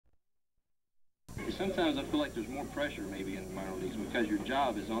sometimes I feel like there's more pressure maybe in the minor leagues because your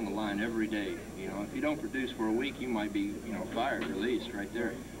job is on the line every day. You know, if you don't produce for a week, you might be, you know, fired, released right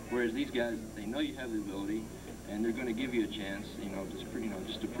there. Whereas these guys, they know you have the ability, and they're going to give you a chance,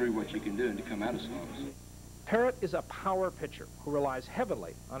 just to prove what you can do and to come out of slumps. Parrett is a power pitcher who relies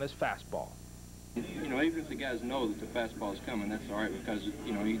heavily on his fastball. You know, even if the guys know that the fastball is coming, that's all right because,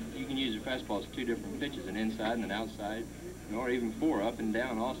 you know, you can use your fastball as 2 different pitches, an inside and an outside, you know, or even 4, up and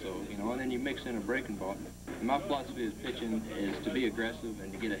down also, you know, and then you mix in a breaking ball. And my philosophy of pitching is to be aggressive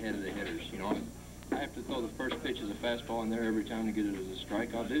and to get ahead of the hitters, you know. I have to throw the first pitch as a fastball in there every time to get it as a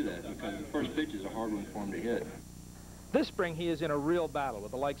strike. I'll do that because the first pitch is a hard one for him to hit. This spring, he is in a real battle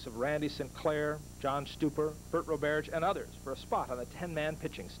with the likes of Randy Sinclair, John Stuper, Bert Roberge, and others for a spot on the 10-man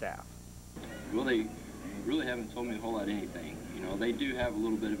pitching staff. Well, they really haven't told me a whole lot of anything. You know, they do have a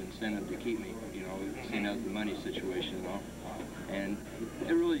little bit of incentive to keep me, you know, seeing as the money situation and all. And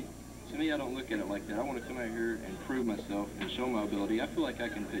it really, to me, I don't look at it like that. I want to come out here and prove myself and show my ability. I feel like I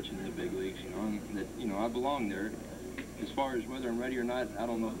can pitch in the big leagues, you know, and that, you know, I belong there. As far as whether I'm ready or not, I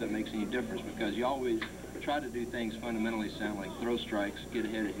don't know if that makes any difference because you always try to do things fundamentally sound like throw strikes, get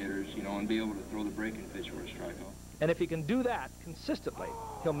ahead of hitters, you know, and be able to throw the breaking pitch for a strikeout. And if he can do that consistently,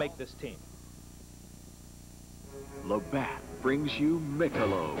 he'll make this team. Labatt brings you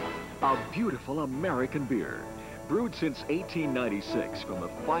Michelob, a beautiful American beer. Brewed since 1896 from the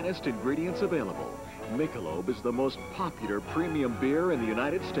finest ingredients available, Michelob is the most popular premium beer in the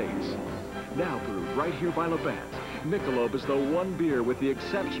United States. Now brewed right here by Labatt, Michelob is the one beer with the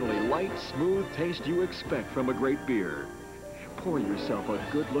exceptionally light, smooth taste you expect from a great beer. Pour yourself a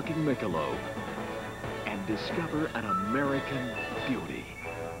good-looking Michelob and discover an American beauty.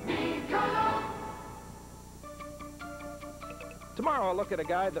 Michelob! Tomorrow, I'll look at a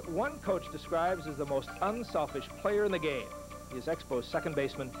guy that one coach describes as the most unselfish player in the game. He is Expos second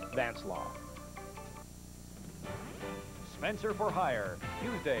baseman, Vance Law. Spencer for Hire,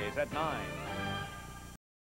 Tuesdays at 9.